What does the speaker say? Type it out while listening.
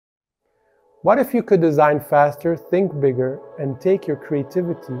What if you could design faster, think bigger, and take your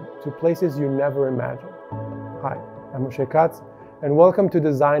creativity to places you never imagined? Hi, I'm Moshe Katz, and welcome to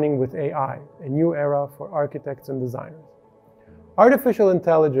Designing with AI, a new era for architects and designers. Artificial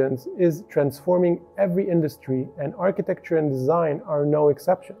intelligence is transforming every industry, and architecture and design are no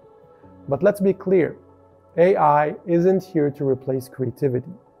exception. But let's be clear, AI isn't here to replace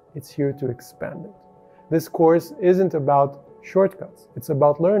creativity, it's here to expand it. This course isn't about shortcuts. It's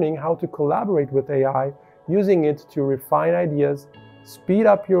about learning how to collaborate with AI, using it to refine ideas, speed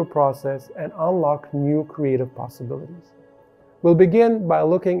up your process, and unlock new creative possibilities. We'll begin by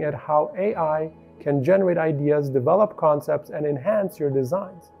looking at how AI can generate ideas, develop concepts, and enhance your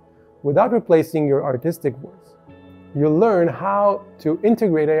designs without replacing your artistic voice. You'll learn how to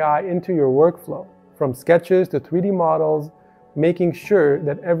integrate AI into your workflow, from sketches to 3D models, making sure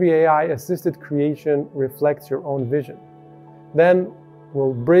that every AI-assisted creation reflects your own vision. Then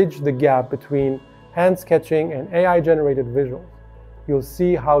we'll bridge the gap between hand sketching and AI-generated visuals. You'll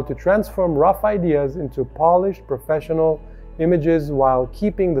see how to transform rough ideas into polished, professional images while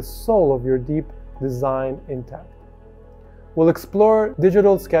keeping the soul of your deep design intact. We'll explore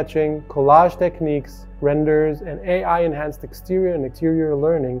digital sketching, collage techniques, renders, and AI-enhanced exterior and interior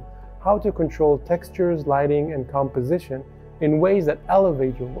learning, how to control textures, lighting, and composition in ways that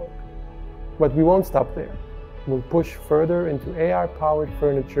elevate your work. But we won't stop there. We'll push further into AI-powered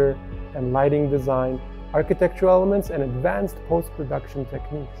furniture and lighting design, architectural elements, and advanced post-production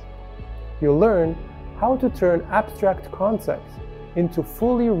techniques. You'll learn how to turn abstract concepts into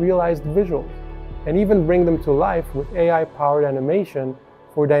fully realized visuals, and even bring them to life with AI-powered animation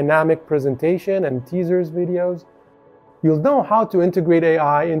for dynamic presentation and teasers videos. You'll know how to integrate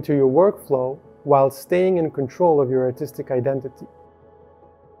AI into your workflow while staying in control of your artistic identity.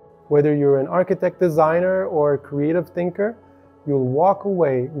 Whether you're an architect, designer, or a creative thinker, you'll walk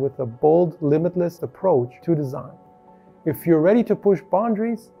away with a bold, limitless approach to design. If you're ready to push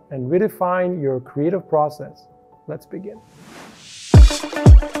boundaries and redefine your creative process, let's begin.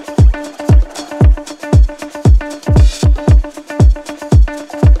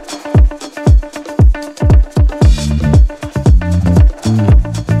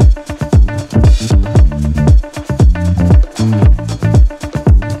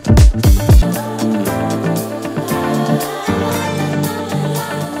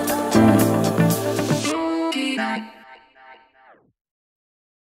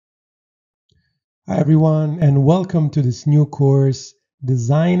 Hi everyone, and welcome to this new course,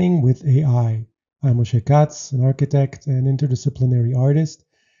 Designing with AI. I'm Moshe Katz, an architect and interdisciplinary artist,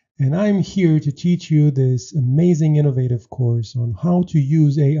 and I'm here to teach you this amazing innovative course on how to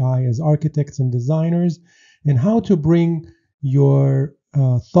use AI as architects and designers, and how to bring your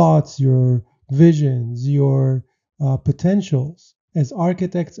thoughts, your visions, your potentials as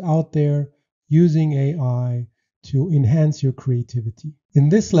architects out there using AI to enhance your creativity. In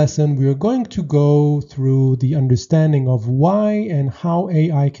this lesson, we are going to go through the understanding of why and how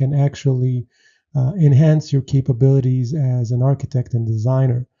AI can actually enhance your capabilities as an architect and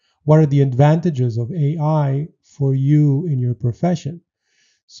designer. What are the advantages of AI for you in your profession?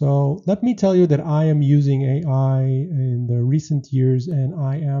 So let me tell you that I am using AI in the recent years, and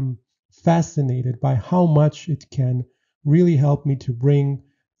I am fascinated by how much it can really help me to bring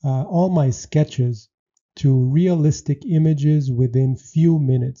all my sketches to realistic images within few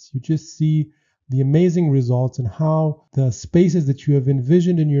minutes. You just see the amazing results and how the spaces that you have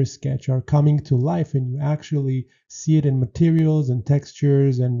envisioned in your sketch are coming to life, and you actually see it in materials and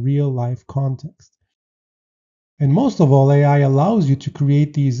textures and real life context. And most of all, AI allows you to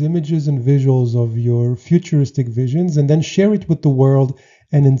create these images and visuals of your futuristic visions and then share it with the world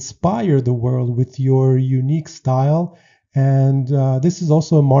and inspire the world with your unique style. And this is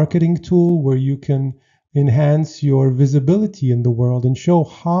also a marketing tool where you can enhance your visibility in the world and show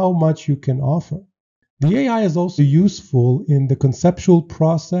how much you can offer. The AI is also useful in the conceptual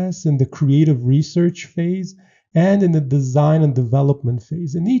process, in the creative research phase, and in the design and development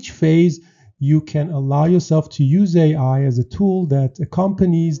phase. In each phase, you can allow yourself to use AI as a tool that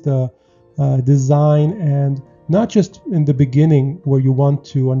accompanies the design, and not just in the beginning where you want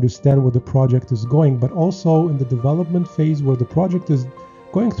to understand where the project is going, but also in the development phase where the project is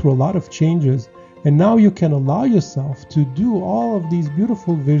going through a lot of changes. And now you can allow yourself to do all of these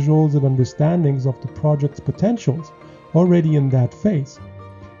beautiful visuals and understandings of the project's potentials already in that phase.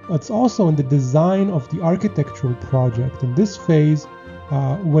 It's also in the design of the architectural project. In this phase,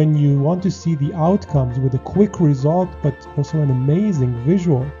 when you want to see the outcomes with a quick result, but also an amazing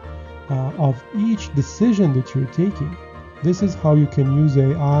visual of each decision that you're taking. This is how you can use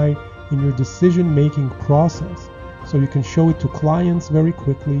AI in your decision-making process. So you can show it to clients very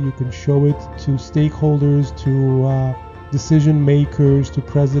quickly. You can show it to stakeholders, to decision makers, to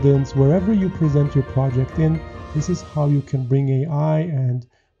presidents, wherever you present your project in. This is how you can bring AI and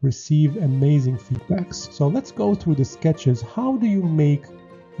receive amazing feedbacks. So let's go through the sketches. How do you make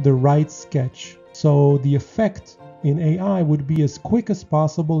the right sketch? So the effect in AI would be as quick as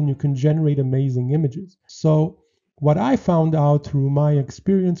possible and you can generate amazing images. So what I found out through my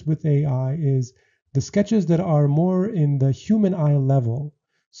experience with AI is the sketches that are more in the human eye level,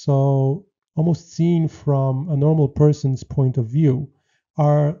 so almost seen from a normal person's point of view,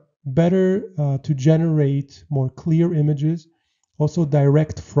 are better to generate more clear images, also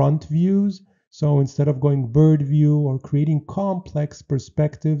direct front views. So instead of going bird view or creating complex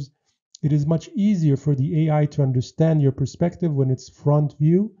perspectives, it is much easier for the AI to understand your perspective when it's front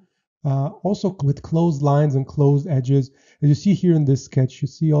view. Also with closed lines and closed edges. As you see here in this sketch, you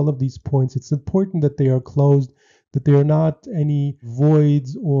see all of these points. It's important that they are closed, that there are not any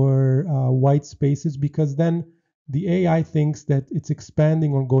voids or white spaces, because then the AI thinks that it's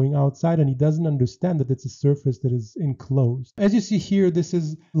expanding or going outside and he doesn't understand that it's a surface that is enclosed. As you see here, this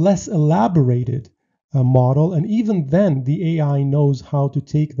is less elaborated model, and even then the AI knows how to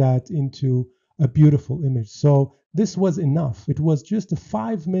take that into a beautiful image. So this was enough. It was just a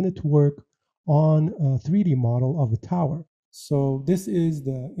 5-minute work on a 3D model of a tower. So this is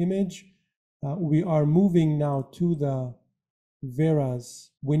the image. We are moving now to the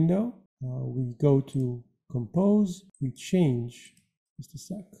Vera's window. We go to compose, we change, just a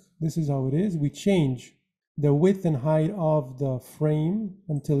sec. This is how it is. We change the width and height of the frame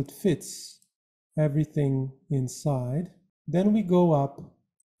until it fits everything inside. Then we go up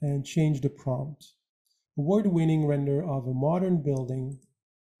and change the prompt. Award-winning render of a modern building.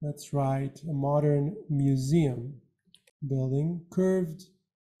 Let's write a modern museum building, curved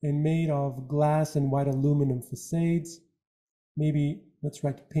and made of glass and white aluminum facades. Maybe let's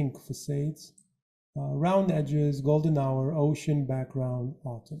write pink facades. Round edges, golden hour, ocean background,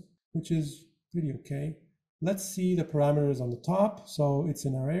 autumn, which is pretty okay. Let's see the parameters on the top. So it's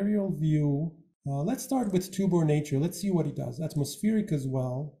in our aerial view. Let's start with Tubor nature. Let's see what it does. Atmospheric as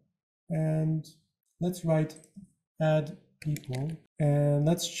well. And let's write add people. And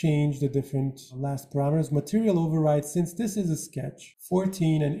let's change the different last parameters. Material override, since this is a sketch,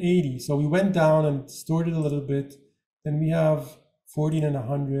 14 and 80. So we went down and distorted a little bit. Then we have 14 and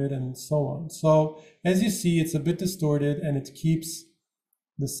 100 and so on. So as you see, it's a bit distorted and it keeps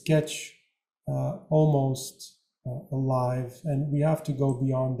the sketch almost alive, and we have to go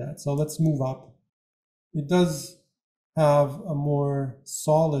beyond that. So let's move up. It does have a more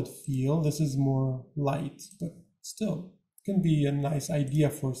solid feel. This is more light, but still can be a nice idea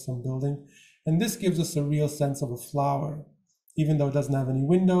for some building. And this gives us a real sense of a flower, even though it doesn't have any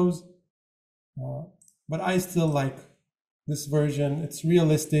windows. But I still like this version. It's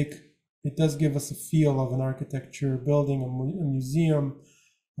realistic. It does give us a feel of an architecture building, a museum,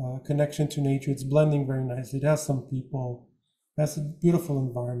 connection to nature. It's blending very nicely. It has some people. It has a beautiful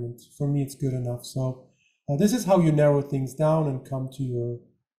environment. For me, it's good enough. So this is how you narrow things down and come to your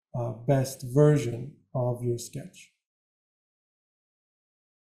best version of your sketch.